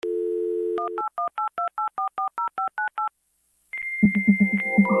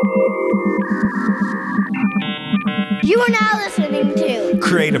You are now listening to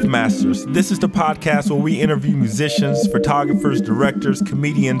Creative Masters. This is the podcast where we interview musicians, photographers, directors,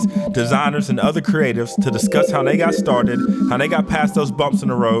 comedians, designers, and other creatives to discuss how they got started, how they got past those bumps in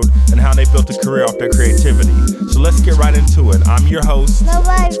the road, and how they built a career off their creativity. So let's get right into it. I'm your host,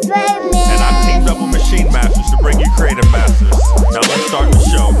 Nobody Famous. and I'm teamed up with Machine Masters to bring you Creative Masters. Now let's start the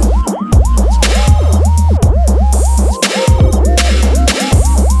show.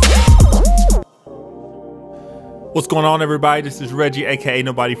 What's going on, everybody? This is Reggie, aka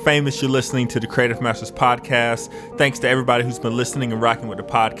Nobody Famous. You're listening to the Creative Masters podcast. Thanks to everybody who's been listening and rocking with the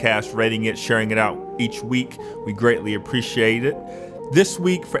podcast, rating it, sharing it out each week. We greatly appreciate it. This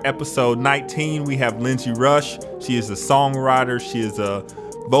week for episode 19, we have Lindsay Rush. She is a songwriter. She is a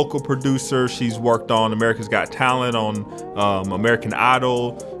vocal producer. She's worked on America's Got Talent, on American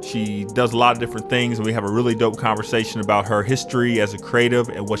Idol. She does a lot of different things, and we have a really dope conversation about her history as a creative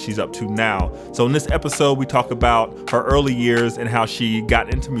and what she's up to now. So in this episode, we talk about her early years and how she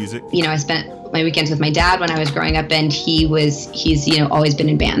got into music. You know, I spent my weekends with my dad when I was growing up, and he's always been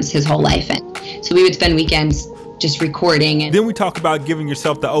in bands his whole life. And so we would spend weekends just recording. And then we talk about giving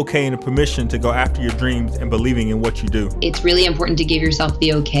yourself the okay and the permission to go after your dreams and believing in what you do. It's really important to give yourself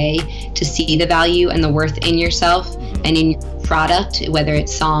the okay to see the value and the worth in yourself and in your product, whether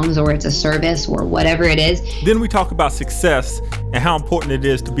it's songs or it's a service or whatever it is. Then we talk about success and how important it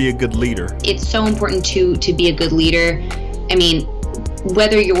is to be a good leader. It's so important to be a good leader. I mean,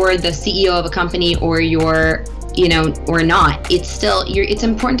 whether you're the CEO of a company or you're or not, it's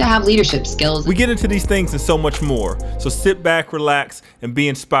important to have leadership skills. We get into these things and so much more. So sit back, relax, and be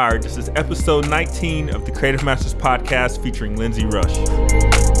inspired. This is episode 19 of the Creative Masters podcast featuring Lindsay Rush.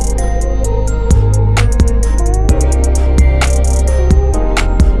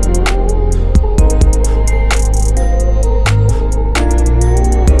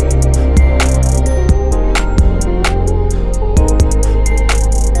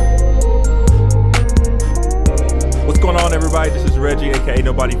 This is Reggie, aka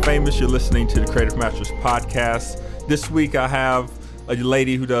Nobody Famous. You're listening to the Creative Masters podcast. This week I have a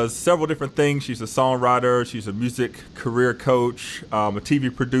lady who does several different things. She's a songwriter, she's a music career coach, a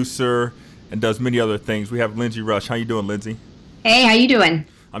TV producer, and does many other things. We have Lindsay Rush. How you doing, Lindsay? Hey, how you doing?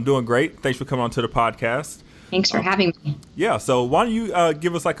 I'm doing great. Thanks for coming on to the podcast. Thanks for having me. Yeah, so why don't you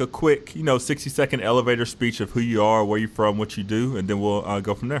give us like a quick, 60-second elevator speech of who you are, where you're from, what you do, and then we'll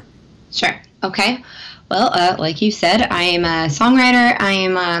go from there. Sure. Okay. Well, like you said, I am a songwriter.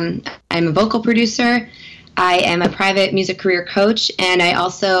 I'm a vocal producer. I am a private music career coach, and I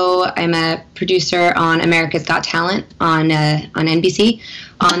also am a producer on America's Got Talent on NBC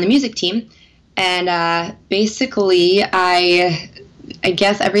on the music team. And basically, I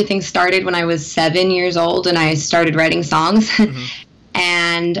guess everything started when I was 7 years old, and I started writing songs. Mm-hmm.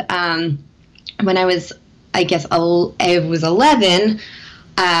 And when I was 11.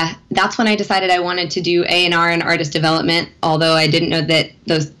 That's when I decided I wanted to do A&R and artist development, although I didn't know that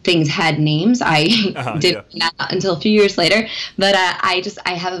those things had names. I didn't know that until a few years later. But I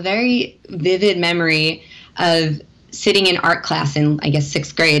have a very vivid memory of sitting in art class in, I guess,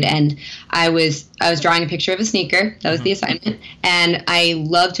 6th grade, and I was drawing a picture of a sneaker. That was the assignment, and I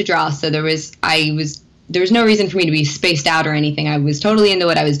love to draw, so there was no reason for me to be spaced out or anything. I was totally into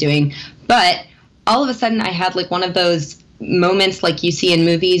what I was doing, but all of a sudden I had like one of those moments like you see in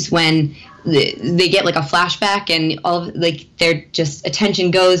movies when they get like a flashback and all of, like their just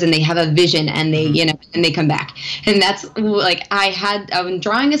attention goes and they have a vision and they and they come back, and that's like I'm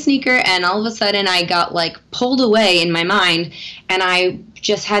drawing a sneaker and all of a sudden I got like pulled away in my mind, and I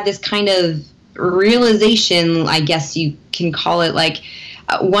just had this kind of realization, I guess you can call it, like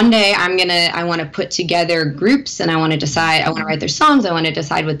one day I want to put together groups, and I want to write their songs. I want to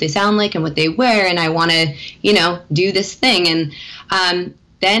decide what they sound like and what they wear, and I want to, do this thing. And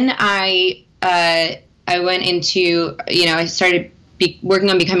then I went into, I started working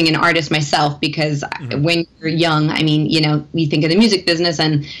on becoming an artist myself, because when you're young, I mean, you think of the music business,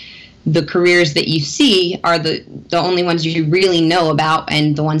 and the careers that you see are the only ones you really know about,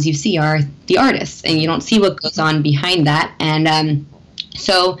 and the ones you see are the artists, and you don't see what goes on behind that. And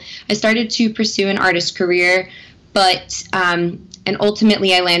so I started to pursue an artist career, but and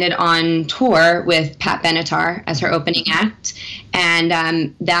ultimately I landed on tour with Pat Benatar as her opening act, and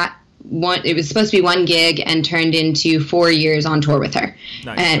it was supposed to be one gig and turned into 4 years on tour with her.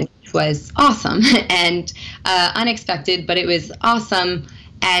 Nice. And it was awesome and unexpected, but it was awesome.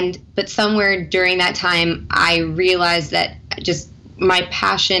 But somewhere during that time, I realized that just my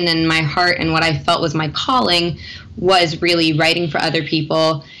passion and my heart and what I felt was my calling was really writing for other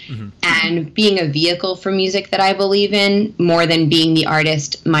people and being a vehicle for music that I believe in more than being the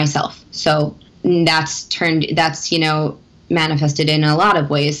artist myself. So that's, manifested in a lot of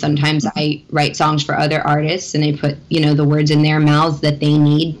ways. Sometimes I write songs for other artists and I put, the words in their mouths that they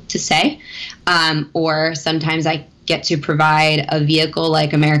need to say. Or sometimes I get to provide a vehicle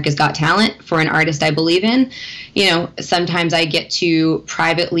like America's Got Talent for an artist I believe in. Sometimes I get to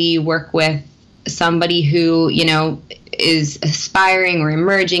privately work with somebody who, is aspiring or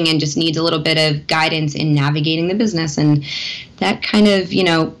emerging and just needs a little bit of guidance in navigating the business. And that kind of,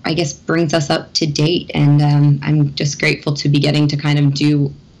 I guess brings us up to date. And I'm just grateful to be getting to kind of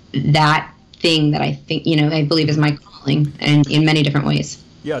do that thing that I think, I believe is my calling, and in many different ways.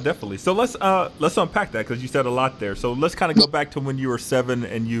 Yeah, definitely. So let's unpack that, because you said a lot there. So let's kind of go back to when you were 7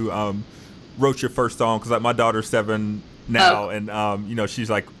 and you wrote your first song, because like my daughter's 7 now, and she's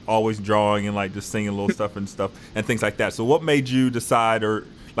like always drawing and like just singing little stuff and things like that. So what made you decide, or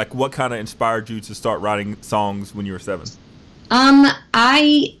like what kind of inspired you to start writing songs when you were 7?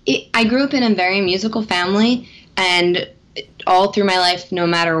 I grew up in a very musical family, and all through my life, no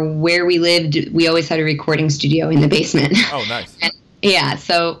matter where we lived, we always had a recording studio in the basement. Oh, nice. Yeah.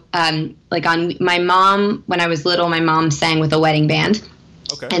 So, like on my mom, when I was little, my mom sang with a wedding band.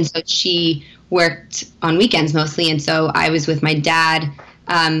 Okay. And so she worked on weekends mostly. And so I was with my dad.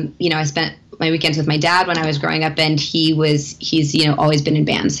 I spent my weekends with my dad when I was growing up, and he's always been in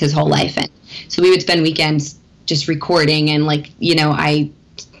bands his whole life. And so we would spend weekends just recording, and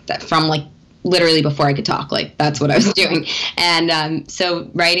from literally before I could talk, like that's what I was doing. And so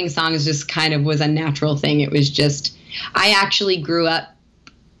writing songs just kind of was a natural thing. It was just, I actually grew up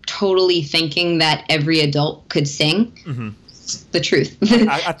totally thinking that every adult could sing. Mm-hmm. The truth.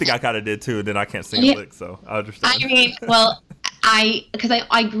 I think I kind of did too, and then I can't sing a lick, so I understand. I mean, well, because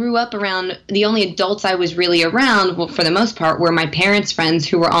I grew up around, the only adults I was really around, well, for the most part, were my parents' friends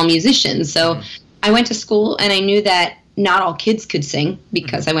who were all musicians. So I went to school, and I knew that not all kids could sing,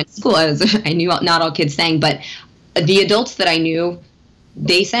 because I went to school. I knew not all kids sang, but the adults that I knew,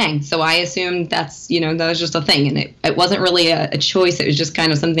 they sang. So I assumed that was just a thing, and it wasn't really a choice. It was just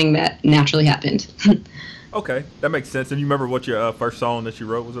kind of something that naturally happened. Okay, that makes sense. And you remember what your first song that you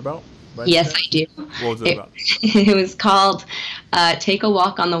wrote was about? Yes, I do. What was it about? It was called Take a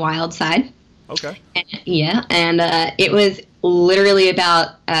Walk on the Wild Side. Okay. And it was literally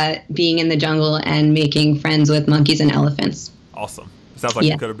about being in the jungle and making friends with monkeys and elephants. Awesome. Sounds like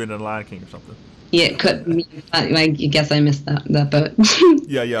you could have been in Lion King or something. Yeah, it could. I guess I missed that boat.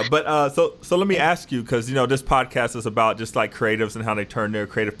 Yeah. But so let me ask you, because this podcast is about just like creatives and how they turn their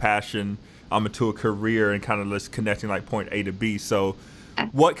creative passion into a career, and kind of just connecting like point A to B. So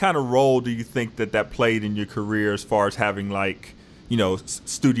what kind of role do you think that played in your career, as far as having like,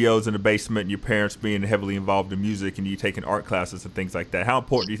 studios in the basement, and your parents being heavily involved in music, and you taking art classes and things like that? How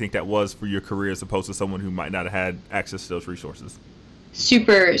important do you think that was for your career, as opposed to someone who might not have had access to those resources?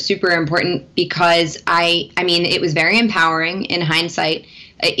 Super, super important, because I mean, it was very empowering in hindsight.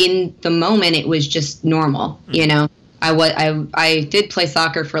 In the moment, it was just normal, I did play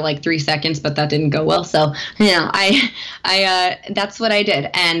soccer for like 3 seconds, but that didn't go well. So, I that's what I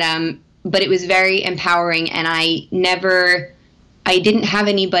did. And, but it was very empowering, and I didn't have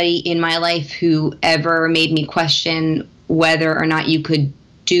anybody in my life who ever made me question whether or not you could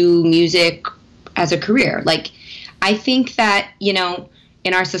do music as a career. Like, I think that, in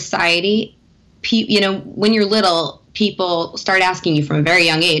our society, when you're little, people start asking you from a very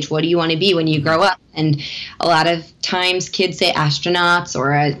young age, what do you want to be when you grow up? And a lot of times kids say astronauts,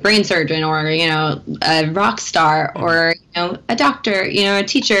 or a brain surgeon, or, a rock star, or, a doctor, a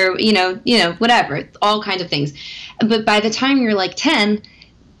teacher, whatever, all kinds of things. But by the time you're like 10,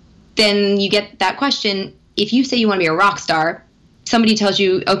 then you get that question. If you say you want to be a rock star, somebody tells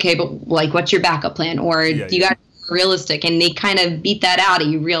you, okay, but like, what's your backup plan? Or you got to be realistic, and they kind of beat that out of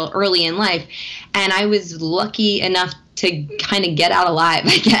you real early in life. And I was lucky enough to kind of get out alive,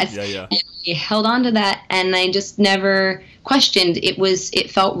 I guess. Yeah. And I held on to that, and I just never questioned.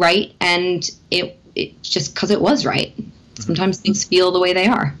 It felt right, and it just because it was right. Sometimes things feel the way they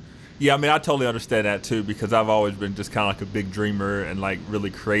are. Yeah, I mean, I totally understand that too, because I've always been just kind of like a big dreamer and like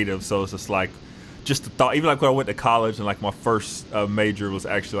really creative. So it's just like, just the thought, even like when I went to college, and like my first major was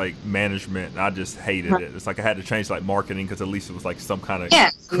actually like management, and I just hated it. It's like I had to change like marketing, because at least it was like some kind of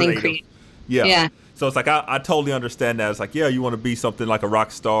creative. Yeah. So it's like I totally understand that. It's like, yeah, you want to be something like a rock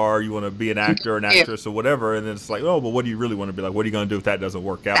star, you want to be an actor, an actress, or whatever, and then it's like, oh, but what do you really want to be? Like, what are you going to do if that doesn't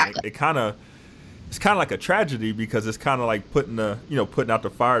work out? Exactly. It's kind of like a tragedy, because it's kind of like putting out the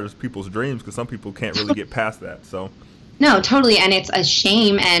fire to people's dreams, because some people can't really get past that. So. No, totally. And it's a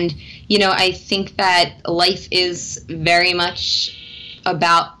shame. And, I think that life is very much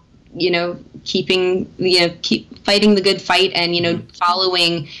about, keep fighting fighting the good fight and, you know,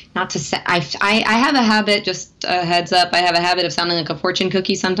 following, not to say, I have a habit, just a heads up, I have a habit of sounding like a fortune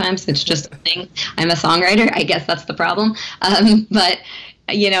cookie sometimes. It's just a thing. I'm a songwriter. I guess that's the problem. But,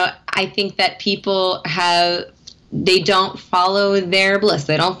 you know, I think that people they don't follow their bliss.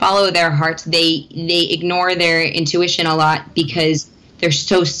 They don't follow their hearts. They ignore their intuition a lot because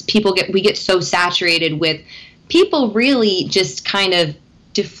we get so saturated with people really just kind of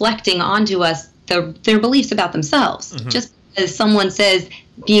deflecting onto us their beliefs about themselves. Mm-hmm. Just because someone says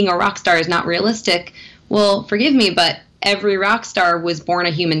being a rock star is not realistic, well, forgive me, but every rock star was born a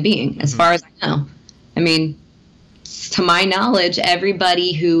human being, as far as I know. I mean, to my knowledge,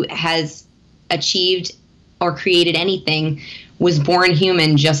 everybody who has achieved or created anything was born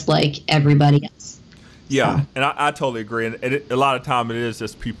human just like everybody else. Yeah, and I totally agree. And a lot of time it is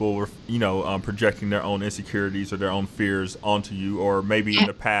just people, you know, projecting their own insecurities or their own fears onto you, or maybe in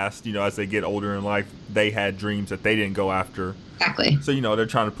the past, you know, as they get older in life, they had dreams that they didn't go after. Exactly. So, you know, they're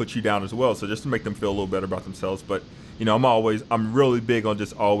trying to put you down as well. So just to make them feel a little better about themselves. But, you know, I'm really big on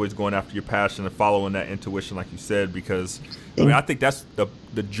just always going after your passion and following that intuition, like you said, because I mean, I think that's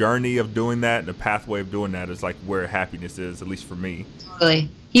the journey of doing that, the pathway of doing that is like where happiness is, at least for me. Totally.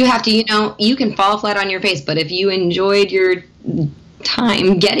 You have to, you know, you can fall flat on your face, but if you enjoyed your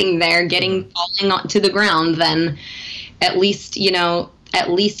time getting there, falling to the ground, then at least you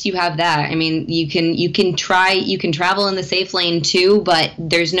have that. I mean, you can travel in the safe lane too, but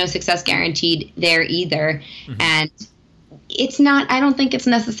there's no success guaranteed there either. Mm-hmm. And I don't think it's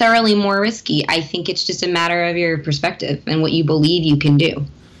necessarily more risky. I think it's just a matter of your perspective and what you believe you can do.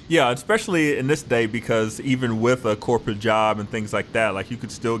 Yeah, especially in this day, because even with a corporate job and things like that, like you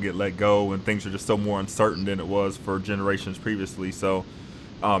could still get let go and things are just so more uncertain than it was for generations previously. So,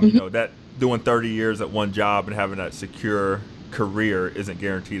 you know, that doing 30 years at one job and having that secure career isn't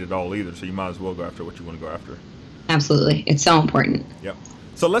guaranteed at all either. So you might as well go after what you want to go after. Absolutely. It's so important. Yep.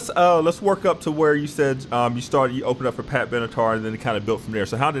 So let's work up to where you said you opened up for Pat Benatar and then it kind of built from there.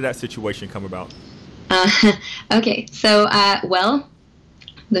 So how did that situation come about? Okay. So,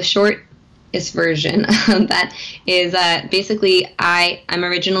 the shortest version of that is basically I'm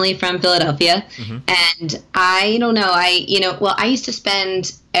originally from Philadelphia, and I don't know, I used to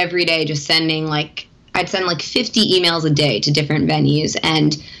spend every day just I'd send like 50 emails a day to different venues,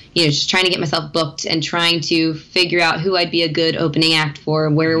 and you know, just trying to get myself booked and trying to figure out who I'd be a good opening act for,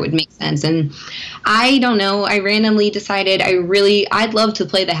 where it would make sense. And I don't know, I randomly decided I'd love to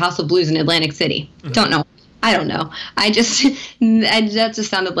play the House of Blues in Atlantic City. Don't know. I don't know. That just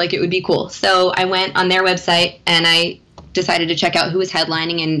sounded like it would be cool. So I went on their website and I decided to check out who was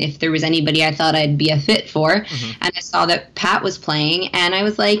headlining and if there was anybody I thought I'd be a fit for. And I saw that Pat was playing and I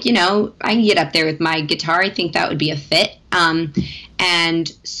was like, you know, I can get up there with my guitar. I think that would be a fit.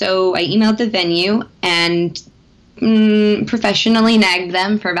 And so I emailed the venue and professionally nagged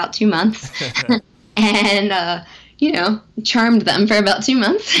them for about 2 months and, you know, charmed them for about 2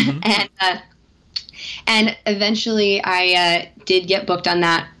 months. And eventually I did get booked on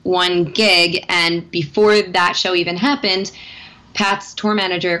that one gig. And before that show even happened, Pat's tour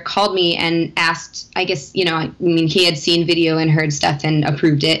manager called me and asked, I guess, you know, I mean, he had seen video and heard stuff and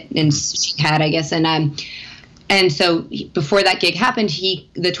approved it. And she had, I guess. And so before that gig happened,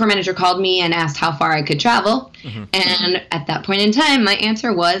 the tour manager called me and asked how far I could travel. And at that point in time, my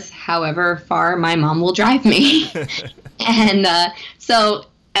answer was, however far my mom will drive me. And so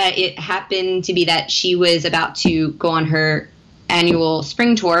it happened to be that she was about to go on her annual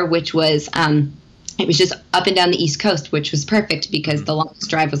spring tour, which was it was just up and down the East Coast, which was perfect because the longest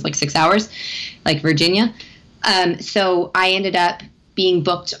drive was like 6 hours, like Virginia. So I ended up being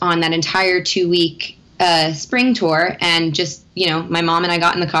booked on that entire 2-week spring tour, and just, you know, my mom and I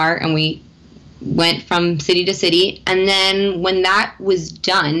got in the car and we went from city to city. And then when that was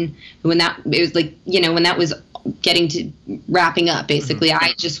done, when that was getting to wrapping up, basically,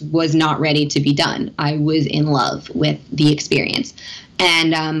 I just was not ready to be done. I was in love with the experience.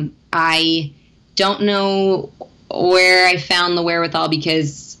 And I don't know where I found the wherewithal,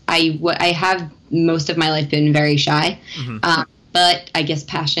 because I have most of my life been very shy. But I guess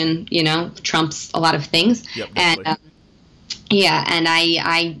passion, you know, trumps a lot of things. Yep, and and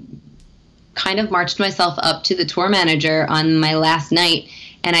I kind of marched myself up to the tour manager on my last night,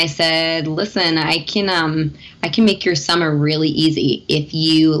 and I said, "Listen, I can make your summer really easy if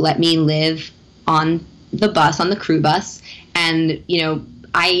you let me live on the bus, on the crew bus, and you know,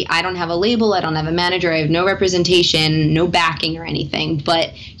 I don't have a label, I don't have a manager, I have no representation, no backing or anything.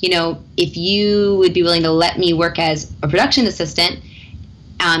 But, you know, if you would be willing to let me work as a production assistant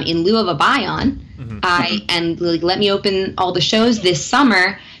in lieu of a buy-on, and let me open all the shows this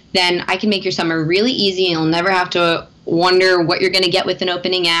summer, then I can make your summer really easy, and you'll never have to wonder what you're going to get with an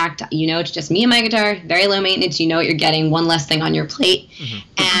opening act. You know, it's just me and my guitar, very low maintenance. You know what you're getting, one less thing on your plate.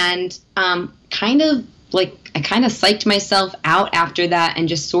 And kind of like, I kind of psyched myself out after that and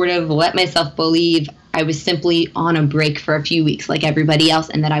just sort of let myself believe I was simply on a break for a few weeks like everybody else,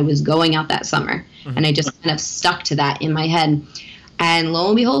 and that I was going out that summer. And I just kind of stuck to that in my head. And lo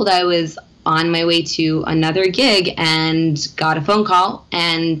and behold, I was on my way to another gig and got a phone call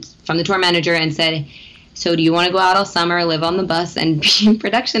and from the tour manager and said, so do you want to go out all summer, live on the bus, and be a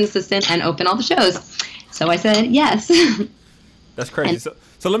production assistant and open all the shows? So I said yes. That's crazy.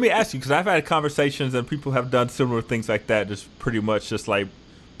 So let me ask you, because I've had conversations and people have done similar things like that, just pretty much just like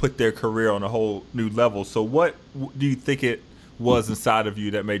put their career on a whole new level. So what do you think it was inside of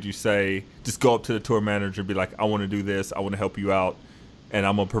you that made you say, just go up to the tour manager and be like, I want to do this, I want to help you out, and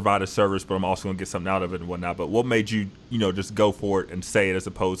I'm going to provide a service, but I'm also going to get something out of it and whatnot. But what made you, just go for it and say it as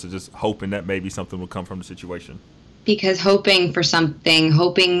opposed to just hoping that maybe something will come from the situation? Because hoping for something,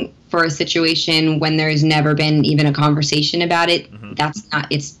 hoping for a situation when there's never been even a conversation about it,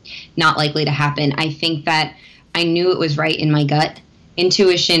 it's not likely to happen. I think that I knew it was right in my gut.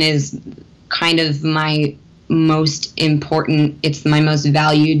 Intuition is kind of my most important, it's my most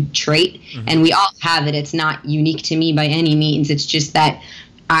valued trait, and we all have it. It's not unique to me by any means. It's just that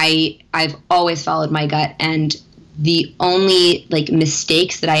I've always followed my gut, and the only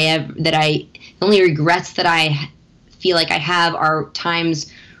mistakes that I have, the only regrets that I feel like I have are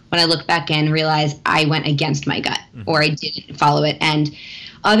times when I look back and realize I went against my gut or I didn't follow it. And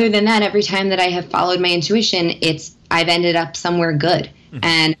other than that, every time that I have followed my intuition, I've ended up somewhere good.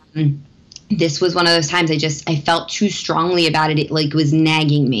 And this was one of those times I felt too strongly about it. It was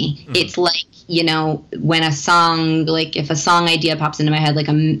nagging me. It's like, when a song, if a song idea pops into my head, like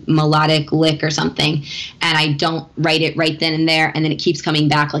a melodic lick or something, and I don't write it right then and there, and then it keeps coming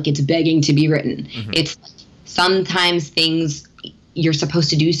back like it's begging to be written. It's like sometimes you're supposed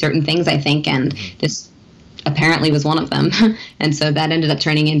to do certain things, I think, and this apparently was one of them. And so that ended up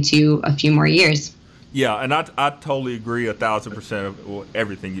turning into a few more years. Yeah, and I totally agree 1,000% with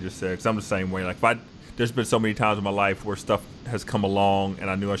everything you just said, because I'm the same way. There's been so many times in my life where stuff has come along and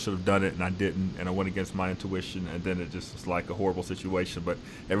I knew I should have done it and I didn't, and I went against my intuition, and then it just was like a horrible situation. But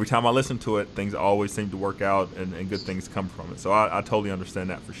every time I listen to it, things always seem to work out and good things come from it. So I totally understand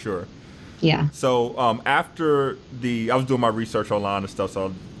that for sure. Yeah. So after I was doing my research online and stuff, so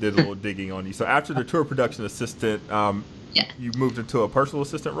I did a little digging on you. So after the tour production assistant, you moved into a personal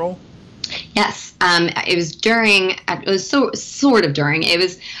assistant role? Yes. It was sort of during.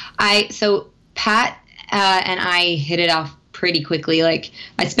 So Pat and I hit it off pretty quickly.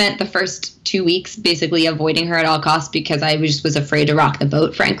 I spent the first 2 weeks basically avoiding her at all costs because I was afraid to rock the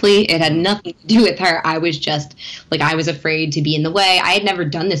boat, frankly. It had nothing to do with her. I was just I was afraid to be in the way. I had never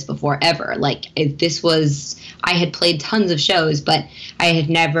done this before, ever. I had played tons of shows, but I had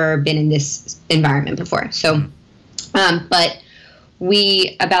never been in this environment before. So, but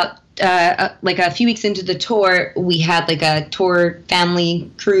we a few weeks into the tour, we had a tour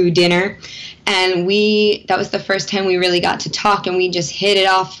family crew dinner, and that was the first time we really got to talk, and we just hit it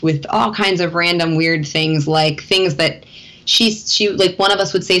off with all kinds of random weird things, things that she one of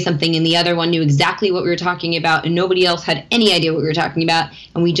us would say something and the other one knew exactly what we were talking about, and nobody else had any idea what we were talking about,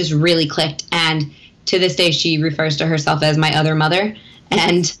 and we just really clicked. And to this day, she refers to herself as my other mother.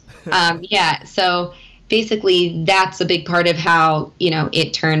 And so basically that's a big part of how,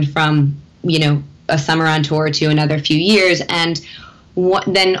 it turned from, a summer on tour to another few years. And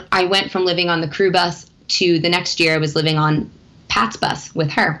then I went from living on the crew bus to the next year I was living on Pat's bus with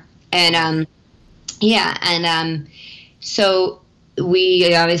her. And, so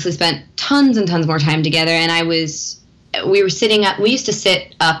we obviously spent tons and tons more time together. And we used to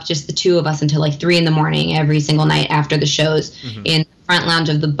sit up, just the two of us, until 3 a.m. every single night after the shows in the front lounge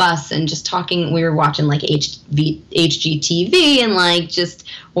of the bus, and just talking. We were watching HGTV and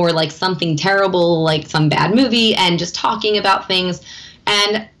or something terrible, some bad movie, and just talking about things.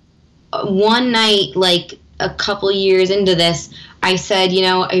 And one night, a couple years into this, I said,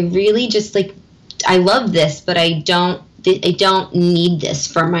 I really just I love this, but I don't need this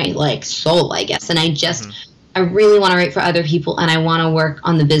for my soul, I guess. And I really want to write for other people, and I want to work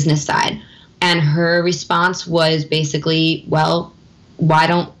on the business side. And her response was basically, well, why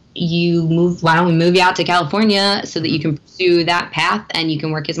don't we move you out to California so that you can pursue that path and you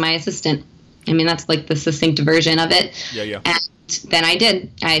can work as my assistant? I mean, that's the succinct version of it. Yeah. And then I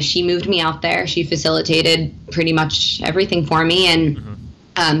did. She moved me out there. She facilitated pretty much everything for me,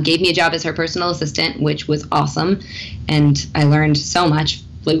 and gave me a job as her personal assistant, which was awesome. And I learned so much.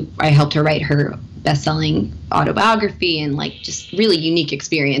 I helped her write her best-selling autobiography and like just really unique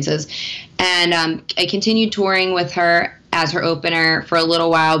experiences. And I continued touring with her as her opener for a little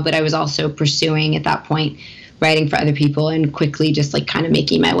while, but I was also pursuing at that point writing for other people and quickly just like kind of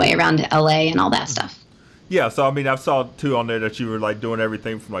making my way around to LA and all that stuff. Yeah, so I mean, I saw too on there that you were like doing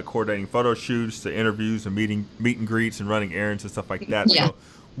everything from like coordinating photo shoots to interviews and meet and greets and running errands and stuff like that. Yeah.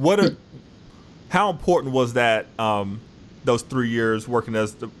 So how important was that, those 3 years working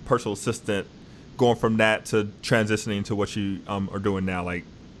as the personal assistant, going from that to transitioning to what you are doing now, like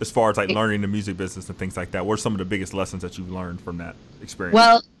as far as like learning the music business and things like that? What are some of the biggest lessons that you've learned from that experience?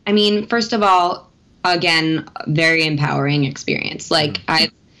 Well, I mean, first of all, again, very empowering experience. Like I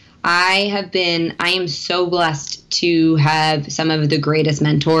am so blessed to have some of the greatest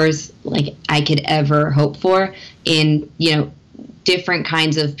mentors like I could ever hope for in, different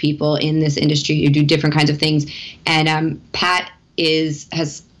kinds of people in this industry who do different kinds of things. And Pat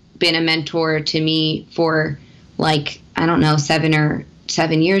has been a mentor to me for like, I don't know,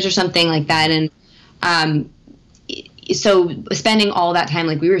 7 years or something like that. And so spending all that time,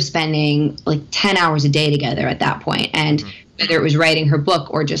 like we were spending like 10 hours a day together at that point. And whether it was writing her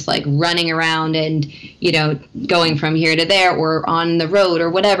book or just like running around and, going from here to there or on the road or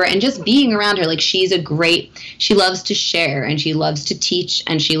whatever, and just being around her, like she loves to share and she loves to teach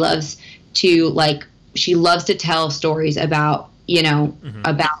and she loves to tell stories about,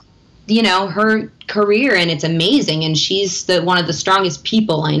 her career, and it's amazing. And she's one of the strongest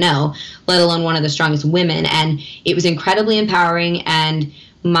people I know, let alone one of the strongest women. And it was incredibly empowering, and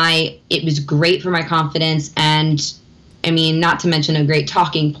it was great for my confidence. And I mean, not to mention a great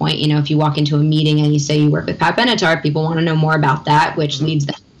talking point. If you walk into a meeting and you say you work with Pat Benatar, people want to know more about that, which leads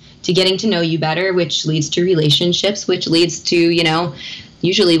them to getting to know you better, which leads to relationships, which leads to,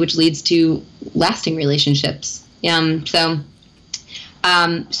 which leads to lasting relationships. So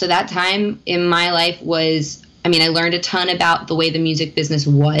that time in my life was, I learned a ton about the way the music business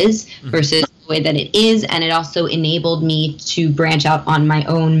was versus the way that it is. And it also enabled me to branch out on my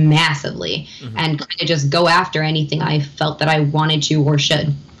own massively and kind of just go after anything I felt that I wanted to or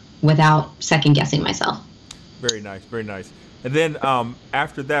should without second guessing myself. Very nice. Very nice. And then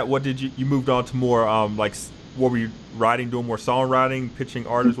after that, what did you moved on to more what were you writing, doing more songwriting, pitching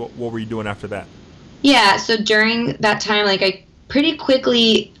artists? What were you doing after that? Yeah. So during that time, I pretty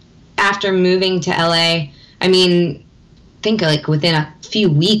quickly after moving to LA, I think within a few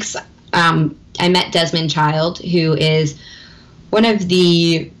weeks, I met Desmond Child, who is one of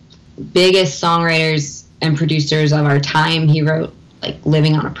the biggest songwriters and producers of our time. He wrote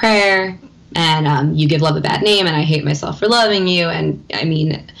Living on a Prayer and You Give Love a Bad Name and I Hate Myself for Loving You. And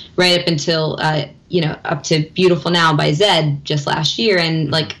right up until, up to Beautiful Now by Zedd just last year. And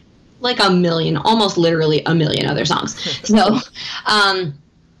like a million, almost literally a million other songs. So,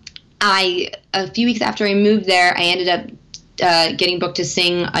 a few weeks after I moved there, I ended up getting booked to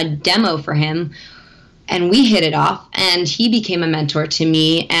sing a demo for him, and we hit it off, and he became a mentor to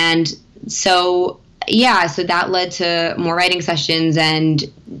me. And so that led to more writing sessions, and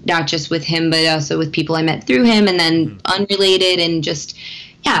not just with him, but also with people I met through him, and then unrelated, and just,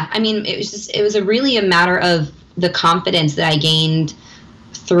 it was really a matter of the confidence that I gained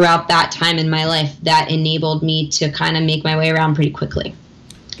throughout that time in my life that enabled me to kind of make my way around pretty quickly.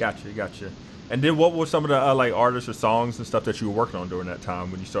 Gotcha. And then what were some of the artists or songs and stuff that you were working on during that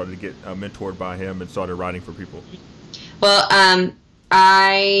time when you started to get mentored by him and started writing for people? Well,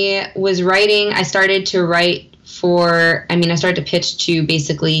 I started to write I started to pitch to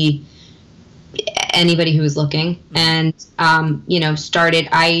basically anybody who was looking. And,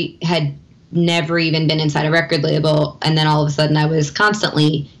 I had never even been inside a record label, and then all of a sudden I was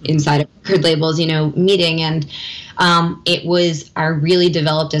constantly inside of record labels, meeting, and I really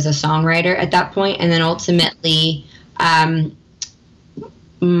developed as a songwriter at that point. And then ultimately one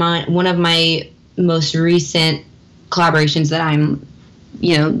of my most recent collaborations that I'm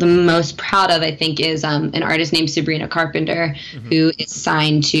the most proud of, I think, is an artist named Sabrina Carpenter, who is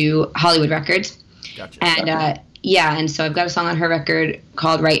signed to Hollywood Records. Gotcha. And and so I've got a song on her record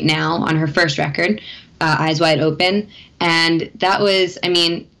called Right Now, on her first record, Eyes Wide Open. And that was,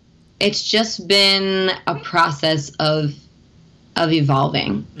 it's just been a process of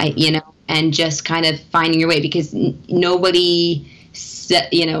evolving, and just kind of finding your way, because nobody,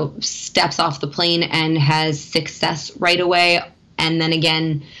 steps off the plane and has success right away. And then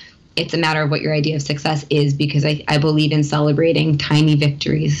again, it's a matter of what your idea of success is, because I believe in celebrating tiny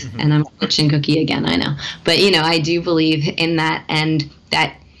victories. And I'm a fortune cookie again, I know. But, I do believe in that, and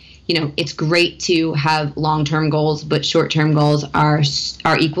that, it's great to have long-term goals, but short-term goals are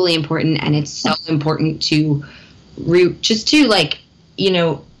equally important. And it's so important to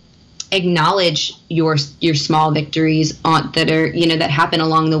acknowledge your small victories that are, that happen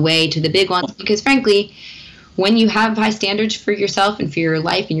along the way to the big ones, because frankly, when you have high standards for yourself and for your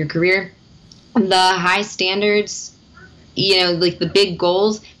life and your career, the high standards, like the big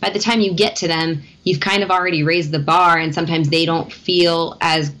goals, by the time you get to them, you've kind of already raised the bar, and sometimes they don't feel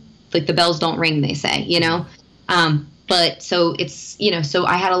as, like, the bells don't ring, they say, but so it's, so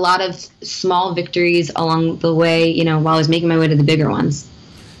I had a lot of small victories along the way, while I was making my way to the bigger ones.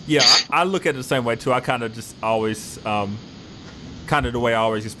 Yeah, I look at it the same way too. I kind of just always, kind of the way I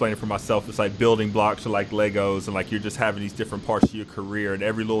always explain it for myself, it's like building blocks are like Legos, and like you're just having these different parts of your career, and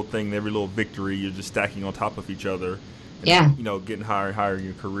every little thing, every little victory, you're just stacking on top of each other. And, getting higher and higher in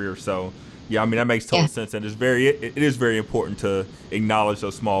your career. So, yeah, I mean, that makes total sense. And it is very important to acknowledge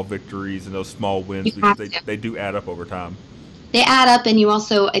those small victories and those small wins, because they do add up over time. They add up, and you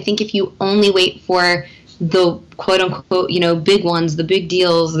also, I think if you only wait for the quote-unquote, big ones, the big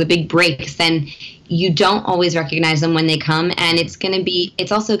deals, the big breaks, then you don't always recognize them when they come. And it's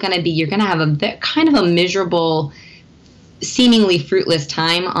also going to be, you're going to have a kind of a miserable, seemingly fruitless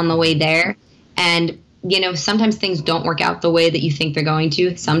time on the way there. And sometimes things don't work out the way that you think they're going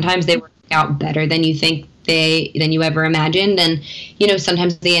to. Sometimes they work out better than you think than you ever imagined. And,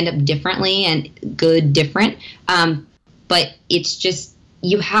 sometimes they end up differently and different. But it's just,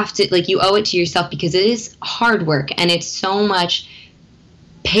 you have to, like, you owe it to yourself, because it is hard work and it's so much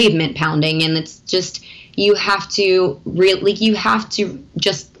pavement pounding, and it's just, you have to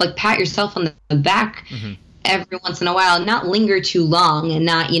just, like, pat yourself on the back every once in a while, not linger too long, and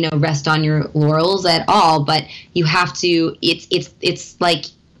not, rest on your laurels at all. But you have to, it's like,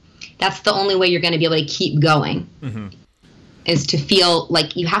 that's the only way you're going to be able to keep going, is to feel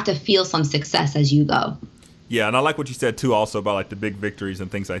like you have to feel some success as you go. Yeah, and I like what you said too, also about like the big victories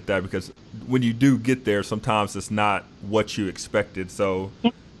and things like that, because when you do get there, sometimes it's not what you expected. So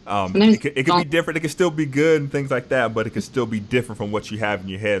it can be different. It can still be good and things like that, but it can still be different from what you have in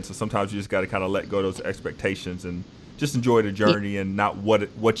your head. So sometimes you just got to kind of let go of those expectations and just enjoy the journey, and not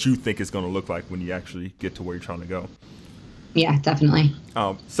what you think it's going to look like when you actually get to where you're trying to go. Yeah, definitely.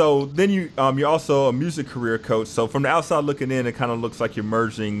 So then you're also a music career coach. So from the outside looking in, it kind of looks like you're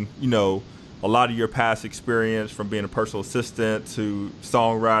merging, a lot of your past experience from being a personal assistant to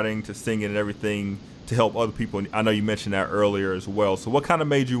songwriting to singing and everything to help other people. I know you mentioned that earlier as well. So what kind of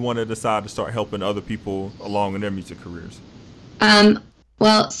made you want to decide to start helping other people along in their music careers?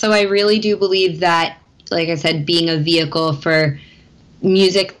 Well, so I really do believe that, like I said, being a vehicle for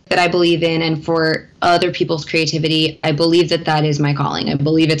music that I believe in and for other people's creativity, I believe that is my calling. I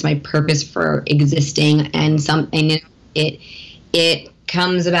believe it's my purpose for existing, and it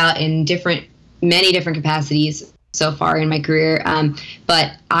comes about in many different capacities so far in my career.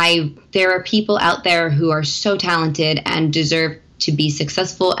 But there are people out there who are so talented and deserve to be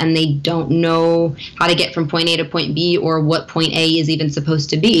successful, and they don't know how to get from point A to point B, or what point A is even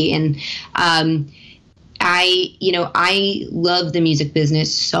supposed to be. And I love the music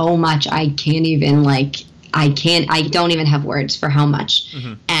business so much. I don't even have words for how much.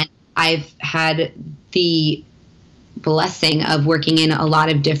 And I've had the blessing of working in a lot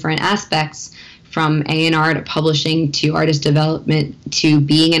of different aspects, from A&R to publishing to artist development to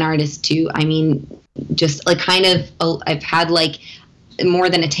being an artist to, just like I've had like more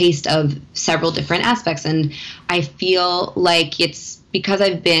than a taste of several different aspects. And I feel like it's because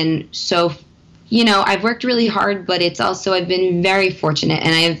I've been so, I've worked really hard, but it's also, I've been very fortunate,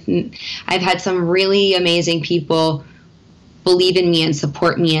 and I've had some really amazing people believe in me and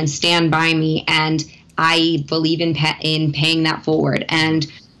support me and stand by me. And I believe in paying that forward. And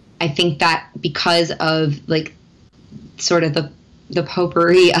I think that because of like sort of the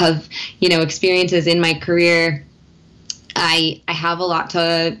potpourri of, experiences in my career, I have a lot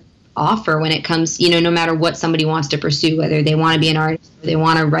to offer when it comes, no matter what somebody wants to pursue, whether they want to be an artist, or they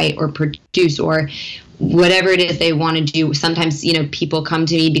want to write or produce, or whatever it is they want to do. Sometimes, people come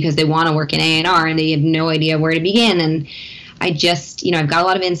to me because they want to work in A&R and they have no idea where to begin. And I just, I've got a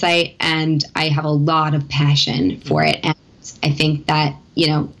lot of insight, and I have a lot of passion for it. And I think that,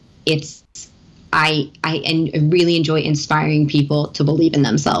 I really enjoy inspiring people to believe in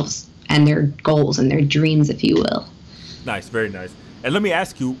themselves and their goals and their dreams, if you will. Nice, very nice. And let me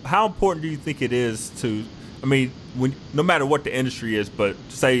ask you, how important do you think it is to, no matter what the industry is, but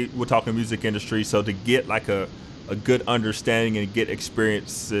say we're talking music industry, so to get like a good understanding and get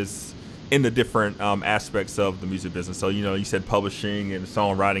experiences in the different aspects of the music business. So, you said publishing and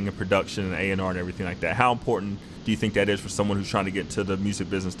songwriting and production and A&R and everything like that. How important do you think that is for someone who's trying to get to the music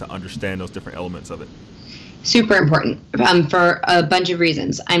business to understand those different elements of it? Super important, for a bunch of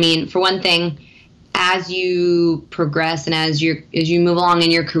reasons. For one thing, as you progress and as you move along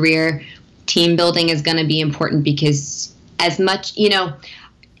in your career, team building is going to be important, because as much,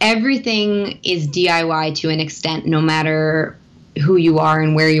 everything is DIY to an extent, no matter who you are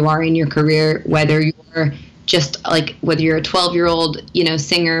and where you are in your career, whether you're whether you're a 12-year-old,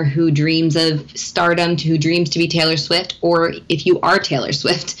 singer who dreams of stardom, who dreams to be Taylor Swift, or if you are Taylor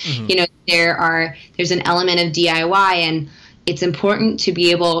Swift, there's an element of DIY, and it's important to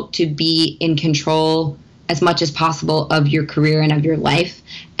be able to be in control as much as possible of your career and of your life.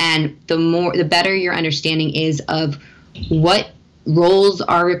 And the better your understanding is of what roles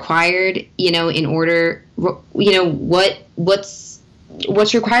are required, in order, what's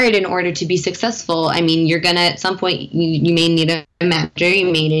required in order to be successful. I mean, you're gonna, at some point, you may need a manager, you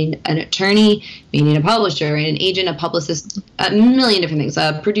may need an attorney, you may need a publisher, an agent, a publicist, a million different things,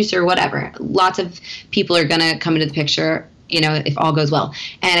 a producer, whatever. Lots of people are gonna come into the picture, if all goes well.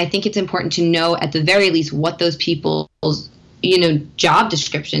 And I think it's important to know, at the very least, what those people's, job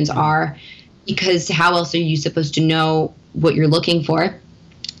descriptions are, because how else are you supposed to know what you're looking for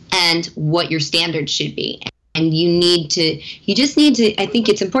and what your standards should be? And I think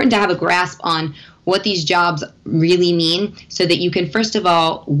it's important to have a grasp on what these jobs really mean, so that you can, first of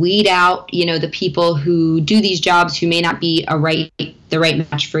all, weed out, the people who do these jobs who may not be the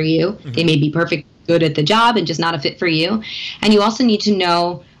right match for you. Mm-hmm. They may be perfect good at the job and just not a fit for you. And you also need to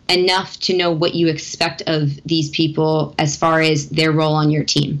know enough to know what you expect of these people as far as their role on your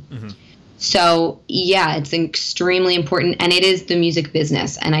team. Mm-hmm. So, yeah, it's extremely important, and it is the music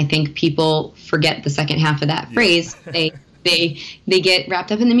business. And I think people forget the second half of that phrase. They get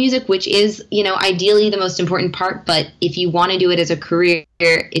wrapped up in the music, which is, ideally the most important part. But if you want to do it as a career,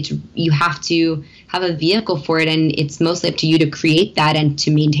 you have to have a vehicle for it, and it's mostly up to you to create that and to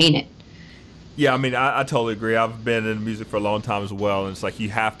maintain it. Yeah, I mean, I totally agree. I've been in music for a long time as well, and it's like you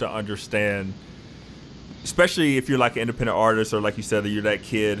have to understand, especially if you're like an independent artist, or like you said, that you're that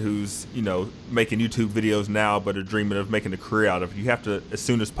kid who's, making YouTube videos now but are dreaming of making a career out of it. You have to, as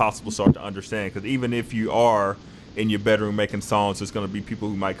soon as possible, start to understand, because even if you are in your bedroom making songs, there's going to be people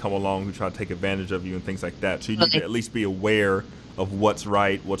who might come along who try to take advantage of you and things like that. So you need to at least be aware of what's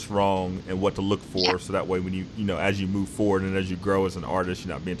right, what's wrong, and what to look for. Yeah. So that way when you, as you move forward and as you grow as an artist,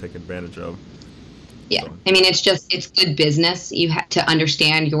 you're not being taken advantage of. Yeah, I mean, it's good business. You have to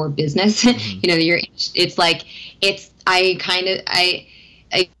understand your business. Mm-hmm.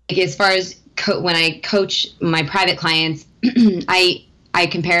 As far as when I coach my private clients, I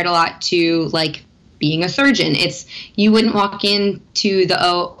compare it a lot to like being a surgeon. You wouldn't walk into the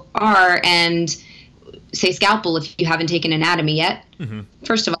OR and say scalpel if you haven't taken anatomy yet. Mm-hmm.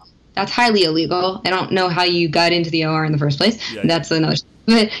 First of all, that's highly illegal. I don't know how you got into the OR in the first place. Yeah, that's another.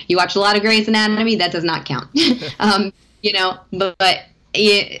 You watch a lot of Grey's Anatomy, that does not count. But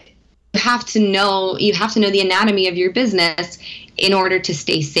you have to know the anatomy of your business in order to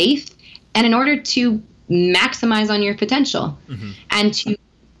stay safe and in order to maximize on your potential, mm-hmm. and to,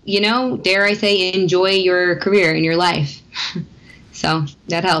 dare I say, enjoy your career and your life. So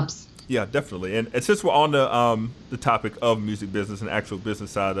that helps. Yeah, definitely. And since we're on the topic of music business and actual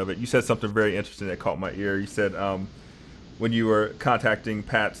business side of it, you said something very interesting that caught my ear. You said when you were contacting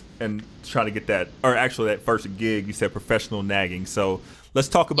Pat and trying to get that first gig, you said professional nagging. So let's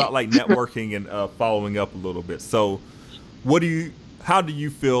talk about like networking and following up a little bit. So how do you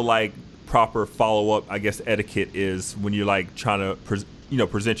feel like proper follow-up, I guess, etiquette is when you're like trying to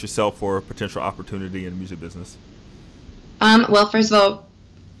present yourself for a potential opportunity in the music business? Well, first of all,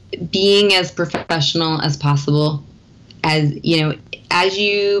 being as professional as possible. As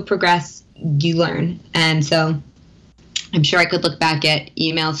you progress, you learn. And so I'm sure I could look back at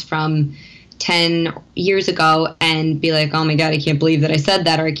emails from 10 years ago and be like, oh my God, I can't believe that I said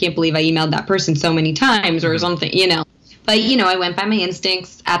that, or I can't believe I emailed that person so many times, or something, But, I went by my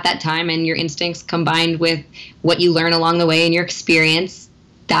instincts at that time, and your instincts combined with what you learn along the way and your experience,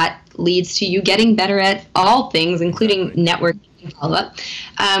 that leads to you getting better at all things, including networking and follow-up.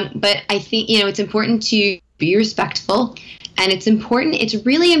 But I think, it's important to be respectful, and it's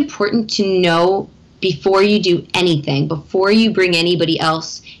really important to know before you do anything, before you bring anybody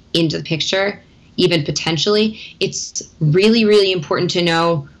else into the picture, even potentially, it's really, really important to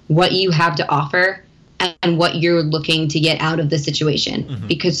know what you have to offer and what you're looking to get out of the situation. Mm-hmm.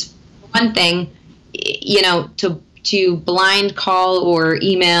 Because one thing, to blind call or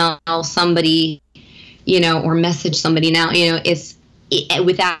email somebody, or message somebody now,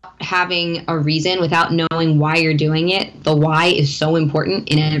 without having a reason, without knowing why you're doing it. The why is so important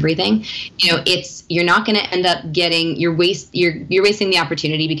in everything. You're not going to end up getting, you're wasting the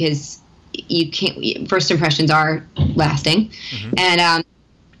opportunity, because you can't, first impressions are lasting. Mm-hmm.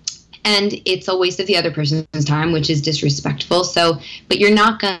 and it's a waste of the other person's time, which is disrespectful. So, but you're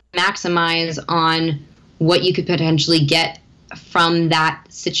not going to maximize on what you could potentially get from that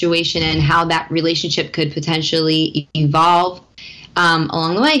situation and how that relationship could potentially evolve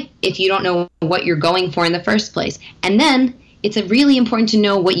along the way if you don't know what you're going for in the first place. And then it's really important to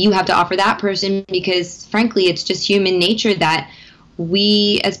know what you have to offer that person, because frankly, it's just human nature that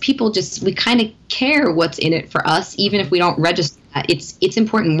we as people we kind of care what's in it for us, even if we don't register that. It's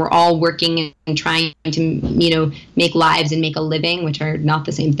important. We're all working and trying to, make lives and make a living, which are not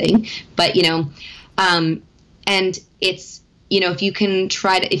the same thing. But, and it's, if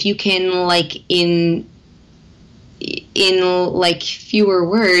you can like in like fewer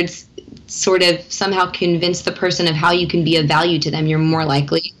words, sort of somehow convince the person of how you can be of value to them, you're more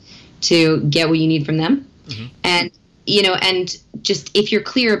likely to get what you need from them. Mm-hmm. And, and just if you're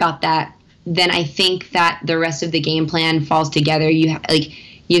clear about that, then I think that the rest of the game plan falls together. You have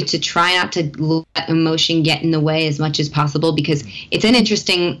to try not to let emotion get in the way as much as possible, because it's an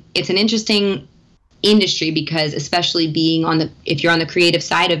interesting industry, because especially if you're on the creative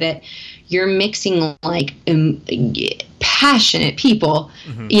side of it, you're mixing like passionate people,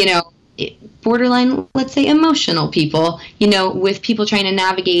 mm-hmm. Borderline, let's say emotional people, with people trying to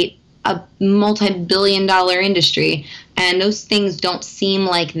navigate a multi-billion-dollar industry, and those things don't seem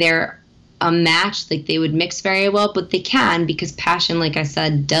like they're a match, like they would mix very well, but they can, because passion, like I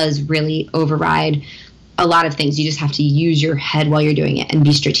said, does really override a lot of things. You just have to use your head while you're doing it and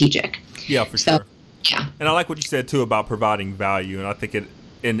be strategic. Yeah, for sure. Yeah. And I like what you said too about providing value, and I think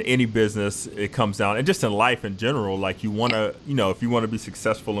in any business it comes down, and just in life in general, like you want to, if you want to be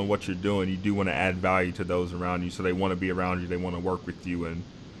successful in what you're doing, you do want to add value to those around you, so they want to be around you, they want to work with you and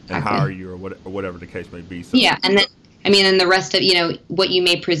hire you, or whatever the case may be. So. Yeah, and then and the rest of what you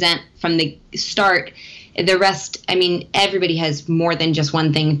may present from the start, the rest, everybody has more than just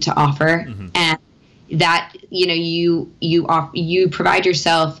one thing to offer, mm-hmm. and that you provide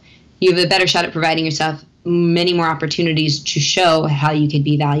yourself, you have a better shot at providing yourself many more opportunities to show how you could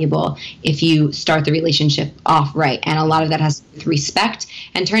be valuable if you start the relationship off right. And a lot of that has to do with respect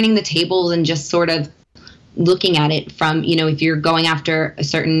and turning the tables and just sort of looking at it from, if you're going after a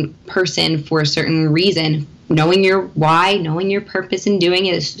certain person for a certain reason, knowing your why, knowing your purpose in doing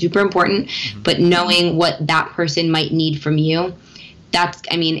it is super important, mm-hmm. but knowing what that person might need from you, that's,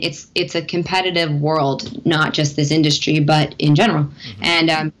 it's a competitive world, not just this industry, but in general. Mm-hmm.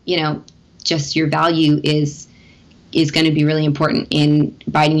 And, just your value is going to be really important in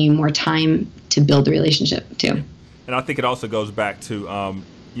buying you more time to build the relationship too. And I think it also goes back to,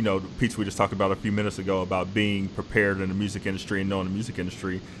 the piece we just talked about a few minutes ago about being prepared in the music industry and knowing the music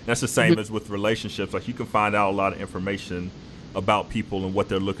industry. And that's the same mm-hmm. as with relationships. Like you can find out a lot of information about people and what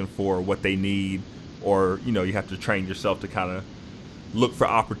they're looking for, what they need, or, you have to train yourself to kind of look for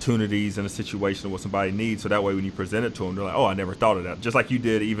opportunities in a situation of what somebody needs, so that way when you present it to them, they're like, oh, I never thought of that. Just like you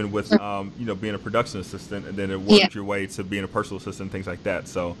did even with being a production assistant, and then it worked your way to being a personal assistant, things like that.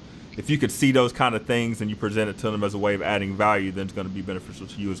 So if you could see those kind of things and you present it to them as a way of adding value, then it's going to be beneficial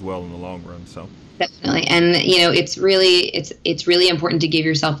to you as well in the long run. So definitely. And it's really important to give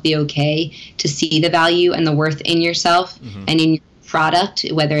yourself the okay to see the value and the worth in yourself, mm-hmm. and in your product,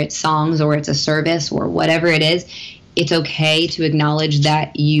 whether it's songs or it's a service or whatever it is. It's okay to acknowledge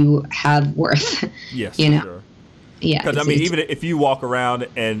that you have worth. Yes, sure. Yeah. Because even if you walk around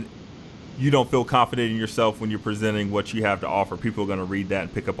and you don't feel confident in yourself when you're presenting what you have to offer, people are going to read that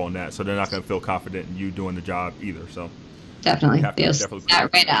and pick up on that, so they're not going to feel confident in you doing the job either. So definitely that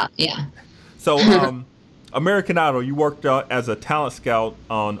right out. Yeah. So American Idol, you worked as a talent scout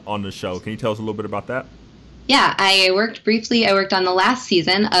on the show. Can you tell us a little bit about that? Yeah, I worked on the last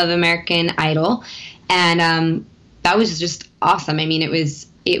season of American Idol, and that was just awesome.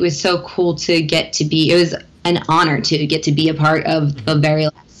 It was so cool to get to be, it was an honor to get to be a part of the very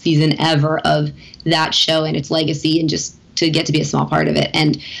last season ever of that show and its legacy, and just to get to be a small part of it.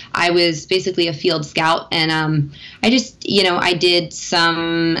 And I was basically a field scout, and I just, I did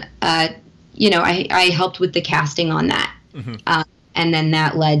some, I helped with the casting on that. Mm-hmm. And then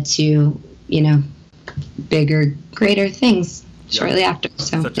that led to, bigger, greater things shortly after.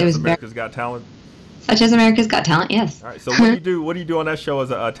 So Such as America's Got Talent. Such as America's Got Talent, yes. All right. So what do you do on that show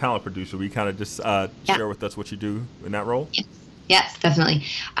as a talent producer? Will you kind of just share with us what you do in that role? Yes, definitely.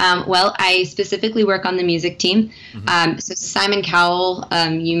 Well, I specifically work on the music team. Mm-hmm. So Simon Cowell,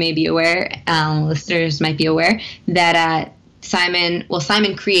 you may be aware, listeners might be aware, that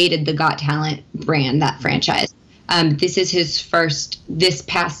Simon created the Got Talent brand, that franchise. This is his first,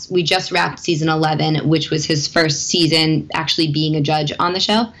 we just wrapped season 11, which was his first season actually being a judge on the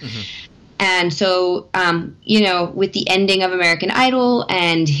show. Mm-hmm. And so, with the ending of American Idol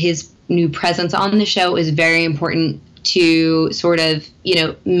and his new presence on the show, is very important to sort of,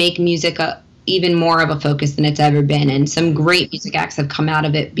 make music even more of a focus than it's ever been. And some great music acts have come out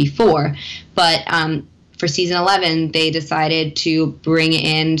of it before. But for season 11, they decided to bring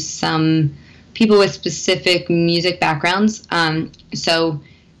in some people with specific music backgrounds. So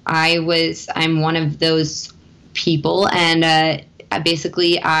I'm one of those people, and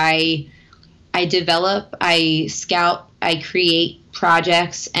I develop, I scout, I create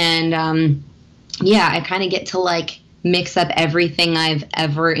projects, and I kind of get to like mix up everything I've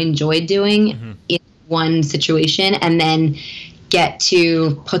ever enjoyed doing in one situation, and then get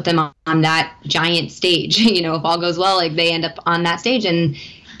to put them on that giant stage. If all goes well, like they end up on that stage, and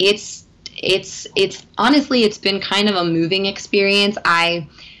it's honestly, it's been kind of a moving experience. I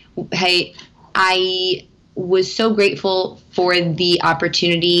was so grateful for the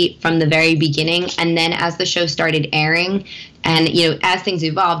opportunity from the very beginning. And then as the show started airing, and, as things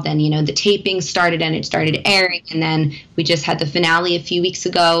evolved, then, the taping started and it started airing. And then we just had the finale a few weeks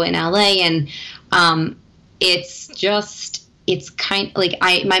ago in LA. And it's kind of like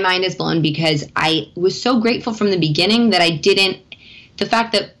my mind is blown, because I was so grateful from the beginning that the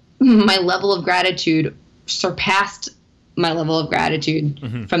fact that my level of gratitude surpassed my level of gratitude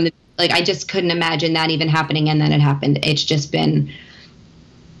from the, like, I just couldn't imagine that even happening. And then it happened.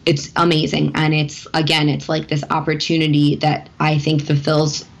 It's amazing. And it's like this opportunity that I think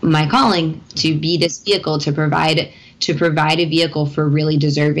fulfills my calling, to be this vehicle, to provide a vehicle for really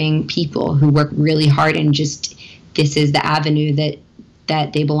deserving people who work really hard, and just, this is the avenue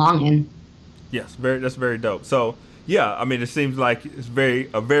that they belong in. Yes. That's very dope. So yeah, I mean, it seems like it's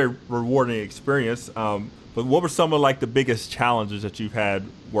a very rewarding experience. But what were some of like the biggest challenges that you've had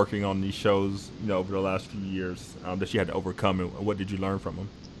working on these shows, over the last few years, that you had to overcome, and what did you learn from them?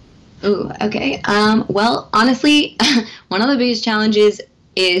 Ooh, okay. Well, honestly, one of the biggest challenges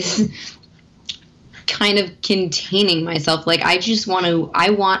is kind of containing myself. Like, I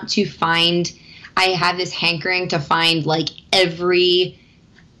have this hankering to find like every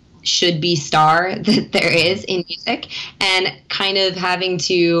should-be star that there is in music, and kind of having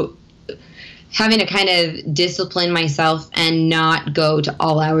to kind of discipline myself and not go to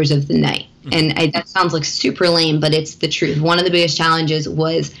all hours of the night. And that sounds like super lame, but it's the truth. One of the biggest challenges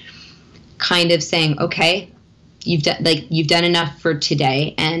was kind of saying, okay, you've done enough for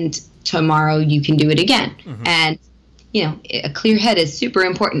today, and tomorrow you can do it again. And, a clear head is super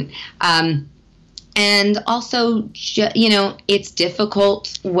important. And also, it's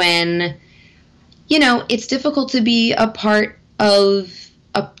difficult when, it's difficult to be a part of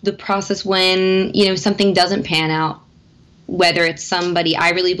the process when, something doesn't pan out, whether it's somebody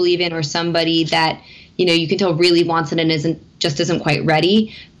I really believe in or somebody that, you can tell really wants it and isn't quite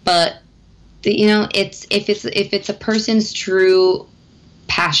ready. But, if it's a person's true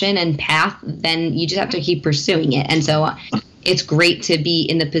passion and path, then you just have to keep pursuing it. And so it's great to be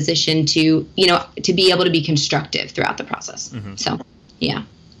in the position to be able to be constructive throughout the process. So, yeah.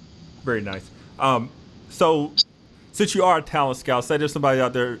 Very nice. So since you are a talent scout, say there's somebody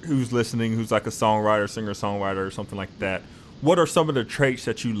out there who's listening, who's like a songwriter, singer-songwriter, or something like that. What are some of the traits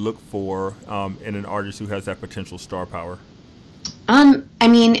that you look for in an artist who has that potential star power?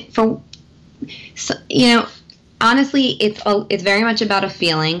 Honestly, it's very much about a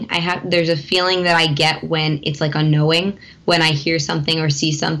feeling. There's a feeling that I get when it's like a knowing, when I hear something or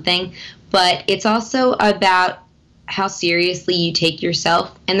see something, but it's also about how seriously you take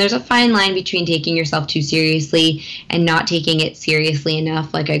yourself. And there's a fine line between taking yourself too seriously and not taking it seriously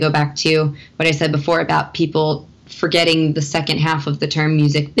enough. Like, I go back to what I said before about people forgetting the second half of the term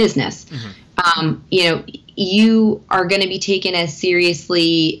music business. You are going to be taken as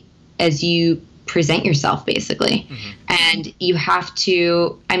seriously as you present yourself, basically. And you have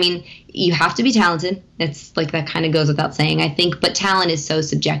to be talented. It's like, that kind of goes without saying, I think, but talent is so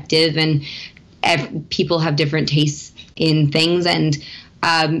subjective, and people have different tastes in things. And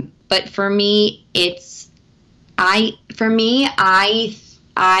but for me,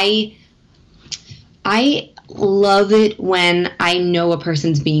 I love it when I know a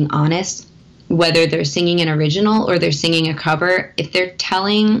person's being honest, whether they're singing an original or they're singing a cover. If they're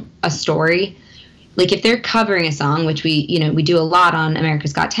telling a story, like if they're covering a song, which we do a lot on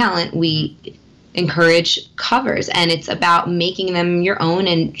America's Got Talent, we encourage covers, and it's about making them your own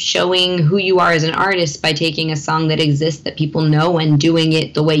and showing who you are as an artist by taking a song that exists that people know and doing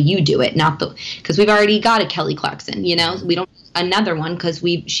it the way you do it, because we've already got a Kelly Clarkson, we don't another one because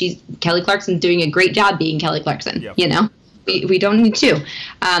Kelly Clarkson's doing a great job being Kelly Clarkson. Yep. We don't need two,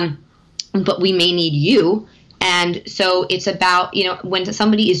 but we may need you And so it's about, when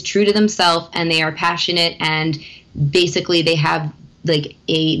somebody is true to themselves and they are passionate and basically they have like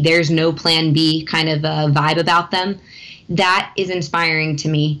there's no plan B kind of a vibe about them, that is inspiring to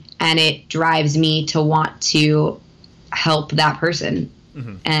me, and it drives me to want to help that person.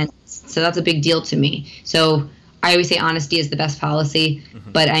 And so that's a big deal to me. So I always say honesty is the best policy,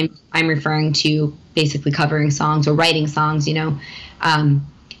 but I'm referring to basically covering songs or writing songs, telling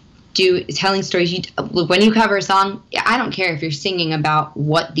stories. When you cover a song, I don't care if you're singing about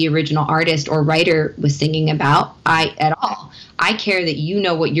what the original artist or writer was singing about at all. I care that you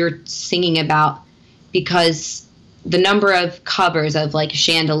know what you're singing about, because the number of covers of like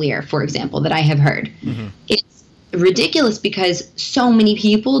Chandelier, for example, that I have heard, it's ridiculous because so many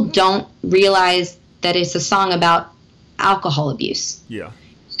people don't realize that it's a song about alcohol abuse. Yeah.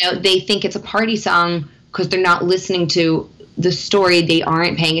 They think it's a party song because they're not listening to the story. They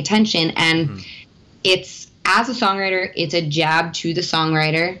aren't paying attention. And it's, as a songwriter, it's a jab to the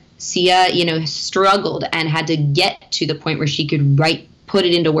songwriter. Sia, struggled and had to get to the point where she could put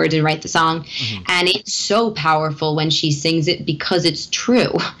it into words and write the song. And it's so powerful when she sings it because it's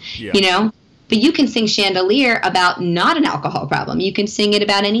true, But you can sing Chandelier about not an alcohol problem. You can sing it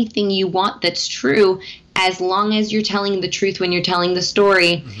about anything you want that's true. As long as you're telling the truth when you're telling the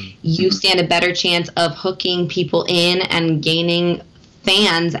story, you stand a better chance of hooking people in and gaining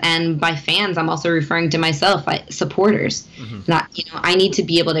fans. And by fans, I'm also referring to myself, supporters. I need to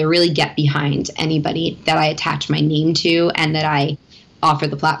be able to really get behind anybody that I attach my name to and that I offer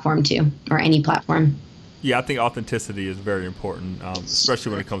the platform to, or any platform. Yeah, I think authenticity is very important,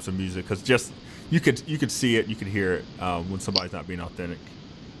 especially when it comes to music, because just you could see it, you could hear it when somebody's not being authentic.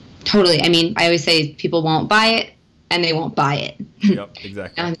 Totally. I mean, I always say people won't buy it, and they won't buy it. Yep,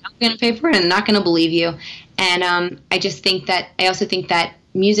 exactly. I'm not going to pay for it, and I'm not going to believe you. And I also think that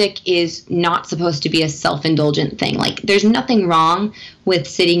music is not supposed to be a self-indulgent thing. Like, there's nothing wrong with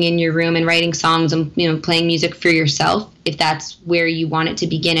sitting in your room and writing songs and, playing music for yourself, if that's where you want it to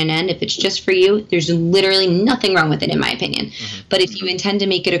begin and end. If it's just for you, there's literally nothing wrong with it, in my opinion. But if you intend to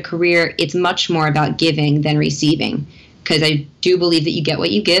make it a career, it's much more about giving than receiving, because I do believe that you get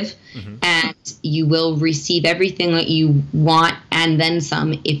what you give, and you will receive everything that you want and then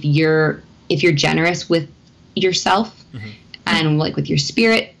some if you're generous with yourself and like with your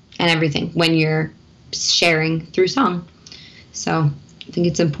spirit and everything when you're sharing through song. So I think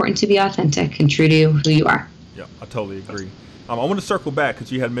it's important to be authentic and true to who you are. Yeah, I totally agree. I want to circle back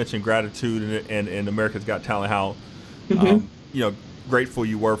because you had mentioned gratitude and America's Got Talent, how grateful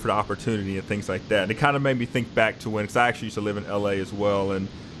you were for the opportunity and things like that. And it kind of made me think back to when, because I actually used to live in LA as well, and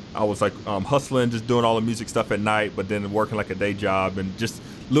I was like hustling, just doing all the music stuff at night, but then working like a day job, and just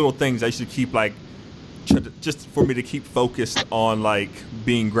little things I used to keep just for me to keep focused on like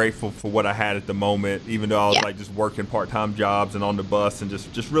being grateful for what I had at the moment, even though I was like just working part-time jobs and on the bus and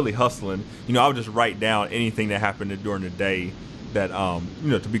just really hustling. I would just write down anything that happened during the day that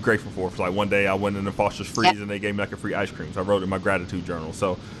to be grateful for. So like one day I went in the Foster's Freeze and they gave me like a free ice cream, so I wrote it in my gratitude journal.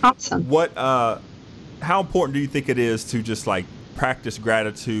 So awesome. How important do you think it is to just like practice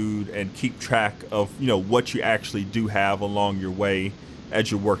gratitude and keep track of what you actually do have along your way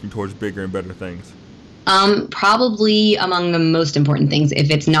as you're working towards bigger and better things? Probably among the most important things,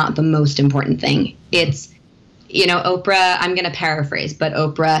 if it's not the most important thing. It's, Oprah, I'm going to paraphrase, but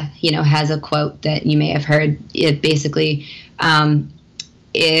Oprah, has a quote that you may have heard. It basically, when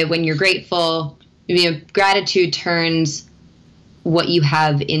you're grateful, gratitude turns what you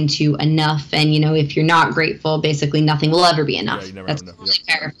have into enough. And, if you're not grateful, basically nothing will ever be enough. Yeah, that's totally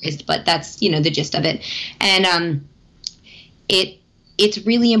paraphrased, but that's, the gist of it. And it's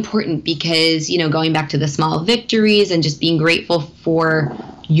really important because, going back to the small victories and just being grateful for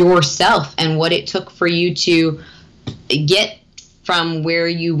yourself and what it took for you to get from where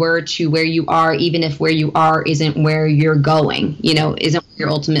you were to where you are, even if where you are isn't where you're going, isn't where you're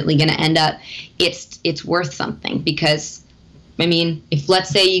ultimately going to end up. It's worth something, because, if let's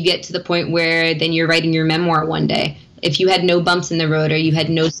say you get to the point where then you're writing your memoir one day, if you had no bumps in the road or you had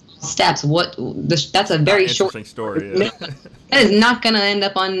no steps, that's a very short story. Yeah. That is not going to end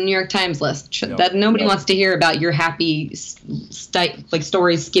up on the New York Times list. That nobody wants to hear about your happy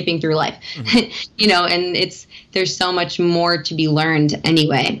stories skipping through life. And there's so much more to be learned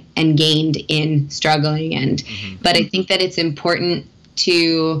anyway and gained in struggling. But I think that it's important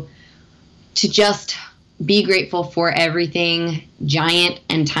to just be grateful for everything, giant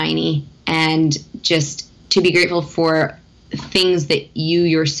and tiny, and just to be grateful for things that you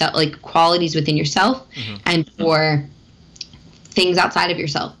yourself, like qualities within yourself, and for things outside of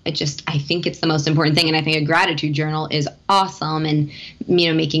yourself. I think it's the most important thing. And I think a gratitude journal is awesome, and,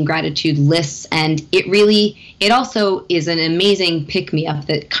 making gratitude lists. And it also is an amazing pick-me-up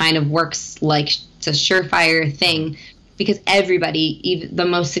that kind of works like it's a surefire thing, because everybody, even the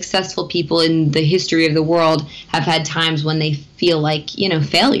most successful people in the history of the world, have had times when they feel like,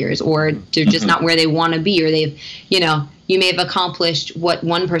 failures, or they're just not where they want to be, or they've, you may have accomplished what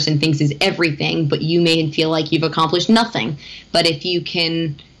one person thinks is everything, but you may feel like you've accomplished nothing. But if you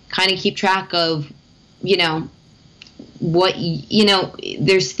can kind of keep track of, what,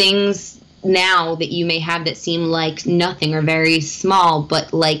 there's things now that you may have that seem like nothing or very small,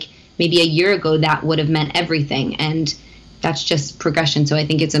 but like maybe a year ago that would have meant everything. And that's just progression. So I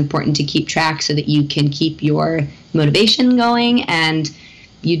think it's important to keep track so that you can keep your motivation going, and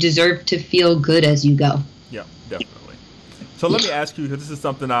you deserve to feel good as you go. Yeah, definitely. So let me ask you, because this is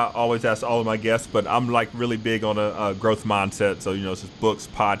something I always ask all of my guests, but I'm like really big on a growth mindset. So, it's just books,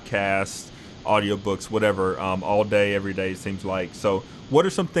 podcasts, audiobooks, whatever, all day, every day, it seems like. So what are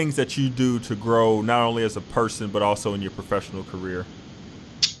some things that you do to grow not only as a person, but also in your professional career?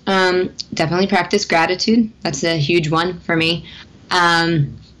 Definitely practice gratitude. That's a huge one for me.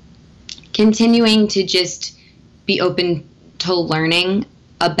 Continuing to just be open to learning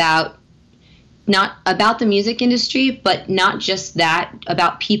not about the music industry, but not just that,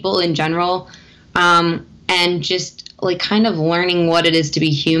 about people in general. And just like kind of learning what it is to be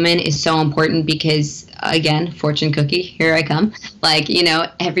human is so important, because again, fortune cookie, here I come. Like,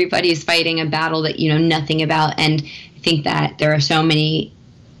 everybody is fighting a battle that you know nothing about. And I think that there are so many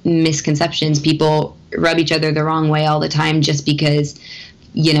misconceptions. People rub each other the wrong way all the time just because,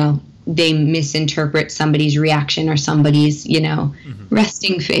 they misinterpret somebody's reaction or somebody's,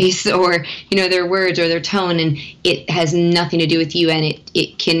 resting face, or, their words or their tone, and it has nothing to do with you. And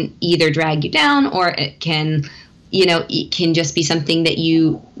it can either drag you down, or it can, it can just be something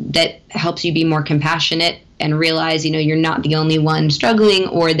that helps you be more compassionate and realize, you're not the only one struggling,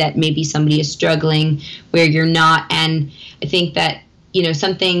 or that maybe somebody is struggling where you're not. And I think that,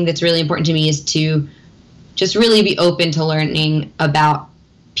 something that's really important to me is to just really be open to learning about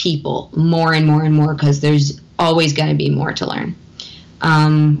people more and more and more, because there's always going to be more to learn.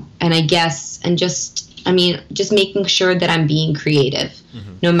 And I guess, and just making sure that I'm being creative,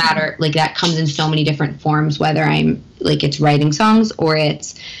 no matter, like, that comes in so many different forms, whether I'm like, it's writing songs, or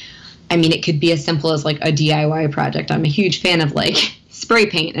it's, it could be as simple as like a DIY project. I'm a huge fan of like spray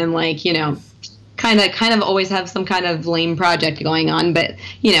paint, and like, kind of always have some kind of lame project going on, but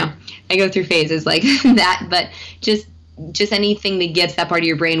I go through phases like that. But just anything that gets that part of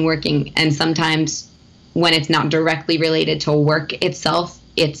your brain working. And sometimes when it's not directly related to work itself,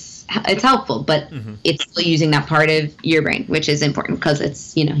 it's helpful, but it's still using that part of your brain, which is important, because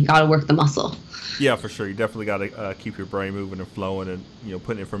it's, you got to work the muscle. Yeah, for sure. You definitely got to keep your brain moving and flowing, and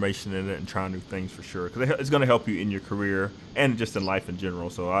putting information in it and trying new things, for sure, because it's going to help you in your career and just in life in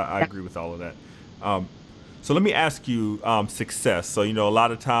general. So I agree with all of that. So let me ask you, success. So, a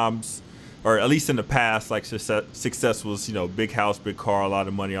lot of times, or at least in the past, like success was, big house, big car, a lot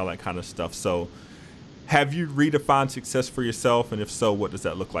of money, all that kind of stuff. So have you redefined success for yourself? And if so, what does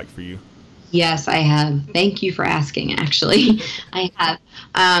that look like for you? Yes, I have. Thank you for asking, actually. I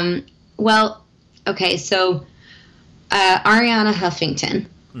have. Well, okay, so Arianna Huffington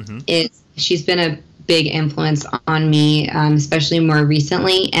she's been a big influence on me, especially more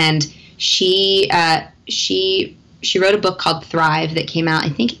recently. And she wrote a book called Thrive that came out, I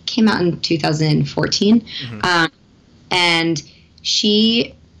think it came out in 2014. And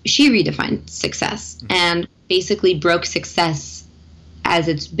she redefined success and basically broke success as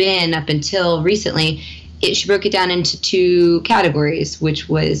it's been up until recently. She broke it down into two categories, which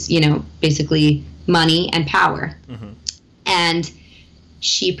was, basically money and power. And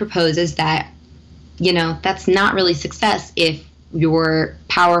she proposes that, that's not really success if you're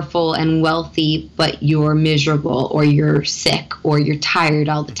powerful and wealthy, but you're miserable, or you're sick, or you're tired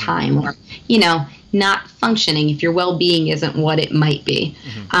all the time, or, not functioning, if your well-being isn't what it might be.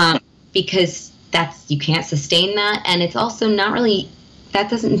 Because you can't sustain that. And it's also not really,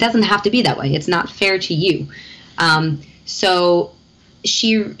 it doesn't have to be that way. It's not fair to you. So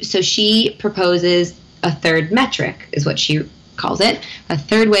she proposes a third metric, is what she calls it, a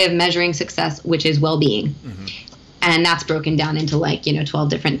third way of measuring success, which is well-being. And that's broken down into 12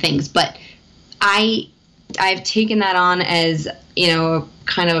 different things. But I've taken that on as,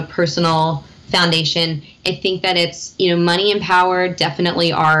 kind of a personal foundation. I think that it's, money and power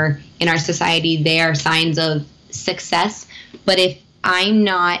definitely are, in our society, they are signs of success. But if I'm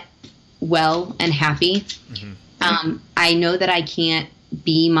not well and happy, I know that I can't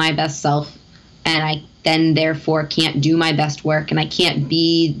be my best self and I then therefore can't do my best work, and I can't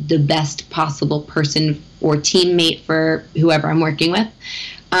be the best possible person or teammate for whoever I'm working with.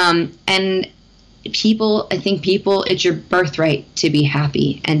 And I think people, it's your birthright to be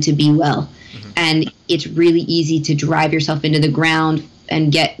happy and to be well. And it's really easy to drive yourself into the ground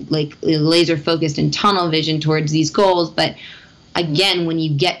and get like laser focused and tunnel vision towards these goals. But again, when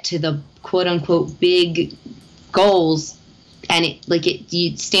you get to the quote unquote big goals, and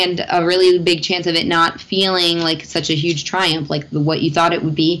you stand a really big chance of it not feeling like such a huge triumph, like what you thought it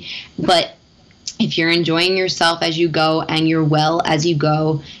would be. But if you're enjoying yourself as you go, and you're well as you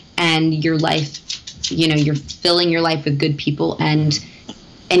go, and your life, you're filling your life with good people, and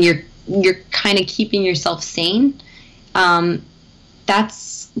you're kind of keeping yourself sane,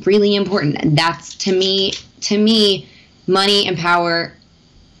 that's really important. And that's to me, money and power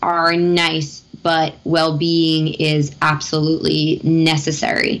are nice, but well-being is absolutely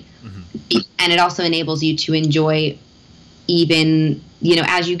necessary. And it also enables you to enjoy, even,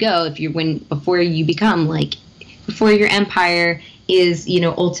 as you go, before you become before your empire is,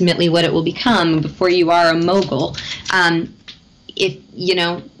 ultimately what it will become, before you are a mogul. If,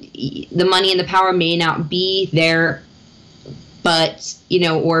 the money and the power may not be there, but,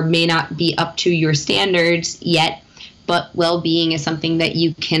 or may not be up to your standards yet, but well-being is something that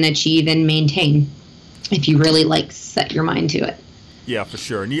you can achieve and maintain if you really set your mind to it. Yeah, for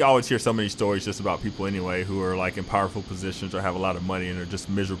sure. And you always hear so many stories just about people anyway who are in powerful positions or have a lot of money and are just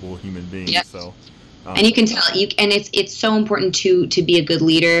miserable human beings. Yep. So, and you can tell and it's so important to be a good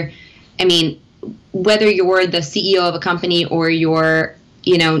leader. I mean, whether you're the CEO of a company or you're,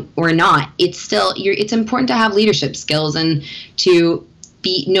 or not, it's still, it's important to have leadership skills and to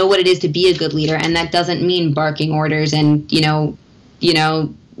know what it is to be a good leader. And that doesn't mean barking orders and,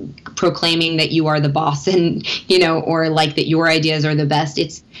 proclaiming that you are the boss and, or that your ideas are the best.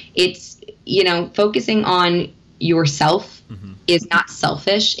 It's focusing on yourself is not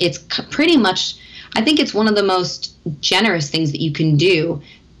selfish. It's pretty much, I think it's one of the most generous things that you can do,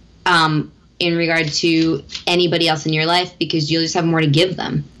 in regard to anybody else in your life, because you'll just have more to give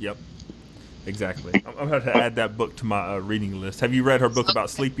them. Yep. Exactly. I'm going to add that book to my reading list. Have you read her book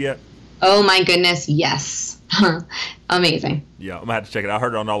about sleep yet? Oh my goodness, yes. Amazing. Yeah, I'm going to have to check it out. I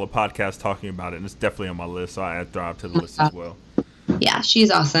heard it on all the podcasts talking about it, and it's definitely on my list, so I add Thrive to the list as well. Yeah,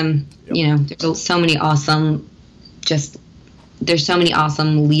 she's awesome. Yep. There's so many awesome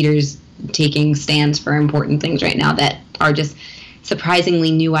leaders taking stands for important things right now that are just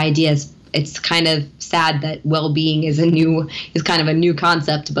surprisingly new ideas. It's kind of sad that well-being is kind of a new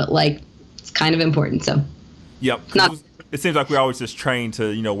concept, but it's kind of important. So, yep. It seems like we're always just trained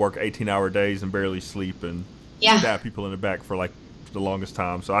to work 18-hour days and barely sleep and stab people in the back for the longest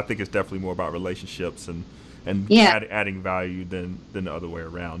time. So I think it's definitely more about relationships and adding value than the other way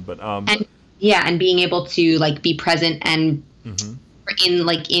around. But and being able to be present and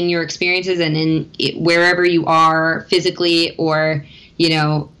in your experiences and in wherever you are physically or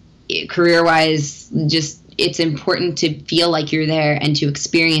career-wise, just it's important to feel like you're there and to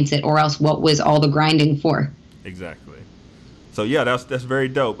experience it, or else what was all the grinding for? Exactly. So yeah, that's very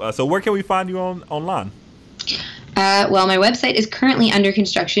dope. So where can we find you online? Well, my website is currently under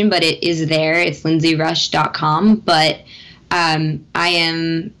construction, but it is there. It's lindsayrush.com. But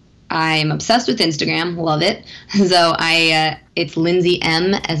I'm obsessed with Instagram. Love it. So it's Lindsay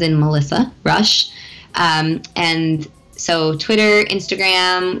M as in Melissa Rush, and so Twitter,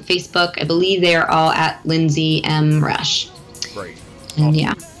 Instagram, Facebook, I believe they are all at Lindsay M Rush. Great. And awesome.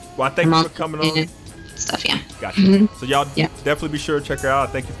 yeah. Well, I thank you for coming on. Stuff, yeah. Gotcha. So y'all definitely be sure to check her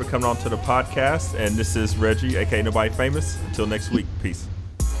out. Thank you for coming on to the podcast. And this is Reggie, aka Nobody Famous. Until next week, peace.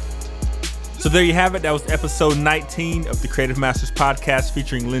 So there you have it. That was episode 19 of the Creative Masters Podcast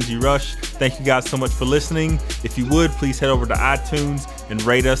featuring Lindsay Rush. Thank you guys so much for listening. If you would, please head over to iTunes and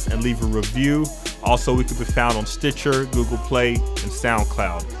rate us and leave a review. Also, we can be found on Stitcher, Google Play, and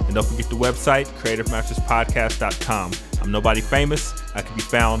SoundCloud. And don't forget the website, creativemasterspodcast.com. I'm Nobody Famous. I can be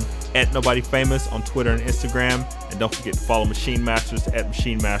found at Nobody Famous on Twitter and Instagram. And don't forget to follow Machine Masters at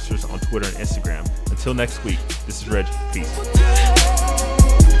Machine Masters on Twitter and Instagram. Until next week, this is Reggie. Peace.